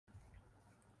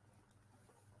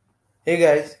Hey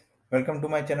guys, welcome to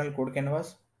my channel Code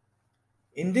Canvas.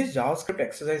 In this JavaScript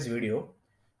exercise video,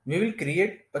 we will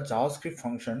create a JavaScript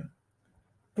function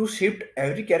to shift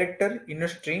every character in a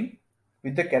string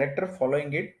with the character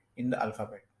following it in the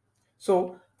alphabet.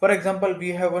 So, for example, we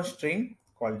have a string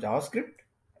called JavaScript,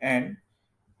 and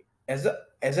as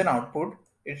an output,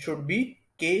 it should be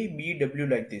KBW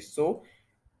like this. So,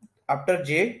 after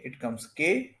J, it comes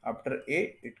K, after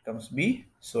A, it comes B,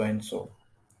 so and so.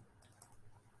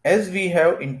 As we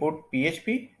have input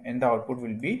PHP and the output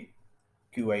will be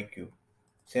QIQ,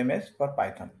 same as for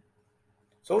Python.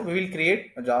 So we will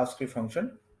create a JavaScript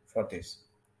function for this.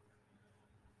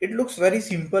 It looks very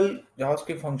simple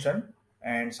JavaScript function,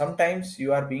 and sometimes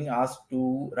you are being asked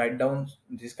to write down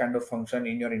this kind of function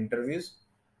in your interviews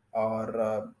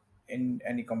or in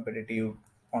any competitive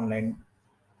online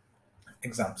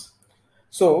exams.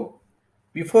 So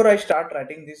before I start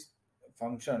writing this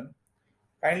function,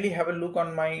 kindly have a look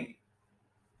on my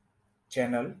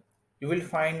channel. You will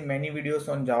find many videos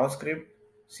on JavaScript,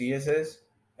 CSS,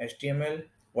 HTML,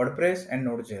 WordPress, and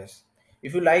Node.js.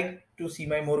 If you like to see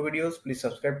my more videos, please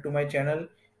subscribe to my channel.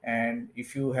 And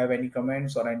if you have any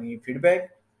comments or any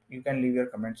feedback, you can leave your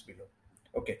comments below.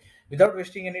 Okay, without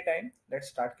wasting any time, let's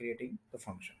start creating the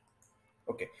function.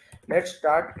 Okay, let's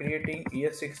start creating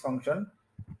ES6 function.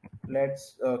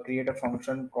 Let's create a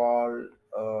function called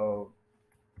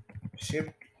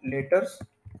shift letters.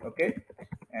 Okay,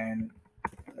 and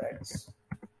let's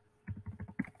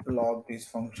log this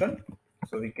function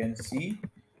so we can see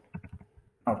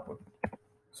output.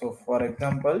 So for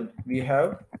example, we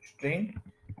have string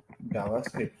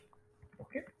JavaScript.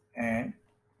 Okay, and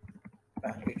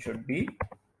it should be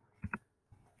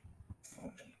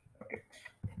function. Okay,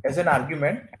 as an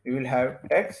argument we will have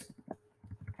text.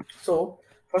 So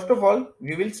first of all,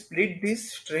 we will split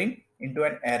this string into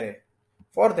an array.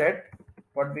 For that,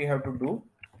 what we have to do,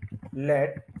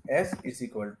 let s is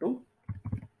equal to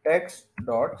text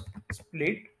dot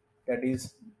split, that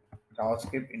is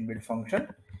JavaScript inbuilt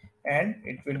function, and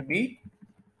it will be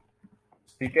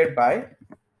splitted by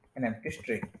an empty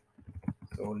string.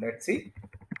 So let's see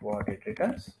what it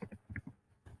returns.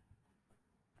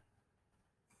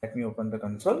 Let me open the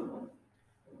console,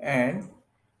 and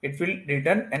it will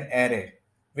return an array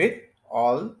with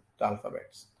all the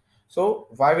alphabets. So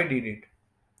why we did it?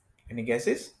 Any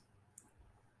guesses?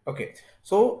 Okay,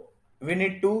 so we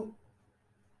need to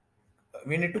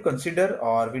consider,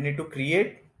 or we need to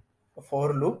create a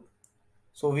for loop.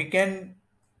 So we can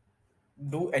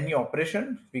do any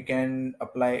operation, we can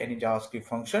apply any JavaScript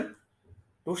function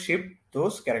to shift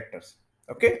those characters.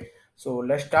 Okay, so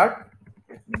let's start.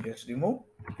 Let me just remove.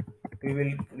 We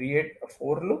will create a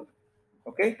for loop.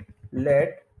 Okay,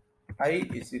 let I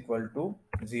is equal to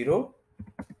 0,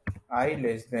 I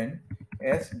less than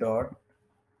s dot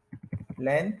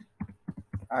length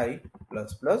I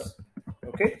plus plus.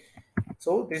 Okay,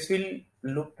 so this will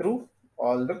loop through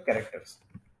all the characters.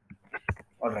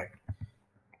 All right,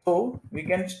 so we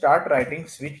can start writing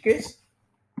switch case.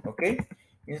 Okay,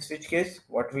 in switch case,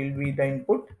 what will be the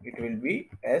input? It will be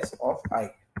s of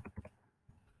I.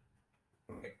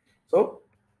 Okay, so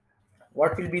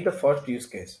what will be the first use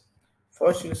case?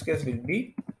 First use case will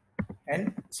be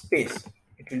an space.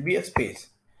 It will be a space,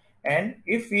 and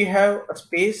if we have a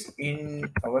space in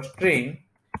our string,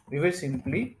 we will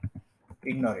simply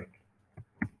ignore it.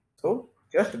 So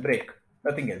just break,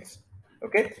 nothing else.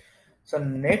 Okay, so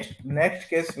next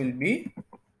case will be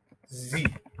z,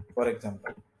 for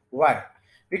example. Why?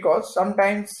 Because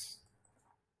sometimes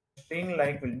string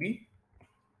like will be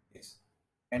this,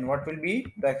 and what will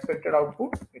be the expected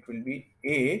output? It will be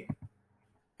a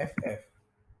f f.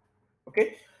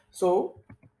 Okay, so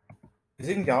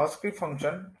using JavaScript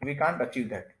function, we can't achieve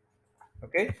that.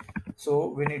 Okay, so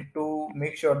we need to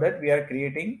make sure that we are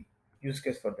creating use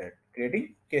case for that,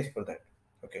 creating case for that.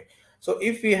 Okay, so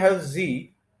if we have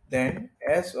z, then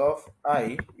s of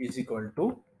I is equal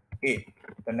to a.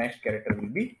 The next character will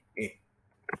be a.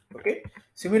 Okay,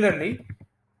 similarly,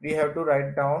 we have to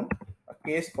write down a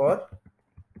case for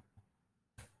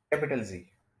capital Z,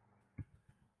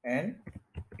 and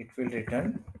it will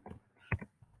return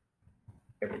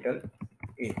capital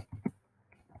A.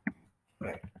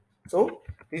 Right. So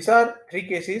these are three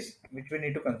cases which we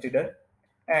need to consider,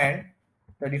 and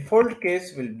the default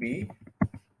case will be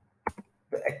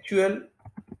the actual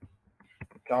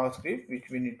JavaScript which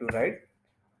we need to write.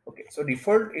 Okay, so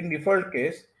default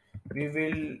case, we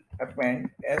will append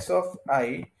s of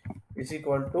I is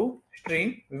equal to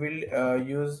string. We will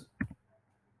use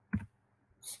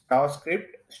JavaScript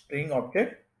string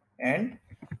object and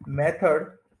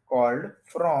method called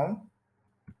from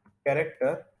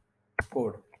character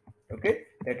code. Okay,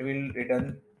 that will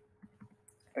return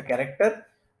a character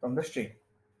from the string.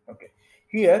 Okay,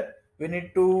 here we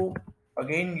need to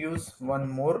again use one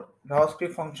more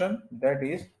JavaScript function, that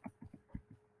is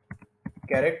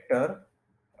character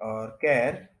or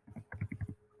char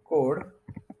code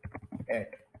at,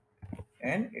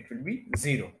 and it will be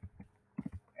 0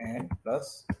 and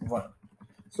plus 1.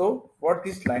 So what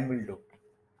this line will do,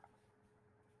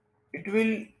 it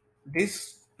will,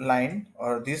 this line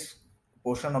or this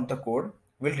portion of the code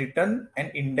will return an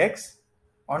index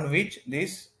on which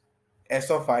this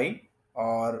s of I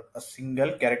or a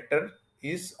single character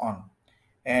is on,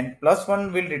 and plus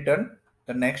 1 will return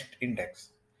the next index,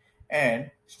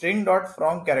 and string dot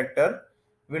from character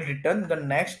will return the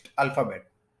next alphabet.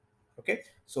 Okay,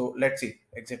 so let's see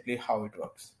exactly how it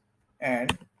works.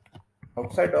 And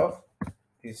outside of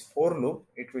this for loop,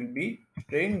 it will be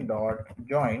string dot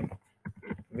join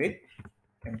with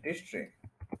empty string.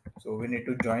 So we need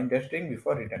to join the string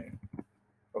before returning.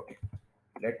 Okay,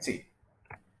 let's see.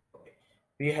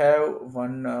 We have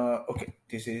one. Okay,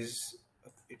 this is,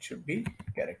 it should be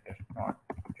character, not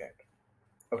cat.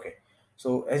 Okay,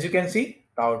 so as you can see,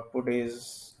 the output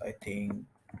is, I think,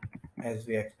 as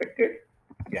we expected.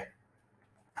 Yeah,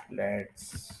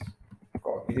 let's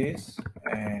copy this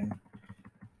and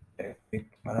with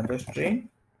another string.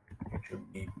 It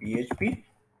should be PHP,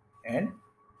 and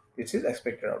this is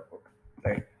expected output,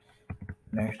 right?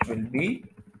 Next will be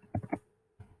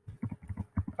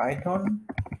Python,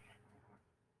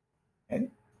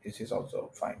 and this is also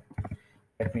fine.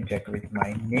 Let me check with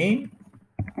my name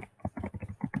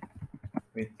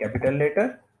with capital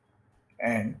letter,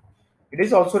 and it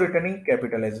is also returning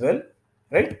capital as well,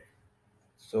 right?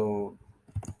 So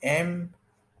M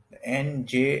N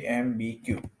J M B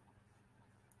Q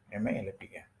M I L P,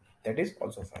 yeah, that is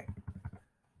also fine.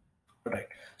 Right.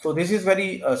 So this is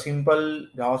very simple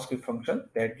JavaScript function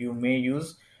that you may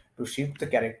use to shift the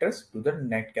characters to the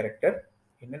next character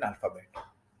in an alphabet.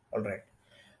 All right.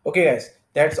 Okay, guys,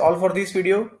 that's all for this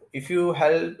video. If you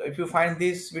find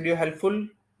this video helpful,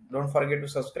 don't forget to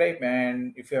subscribe.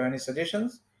 And if you have any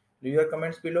suggestions, leave your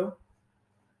comments below.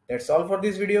 That's all for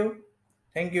this video.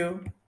 Thank you.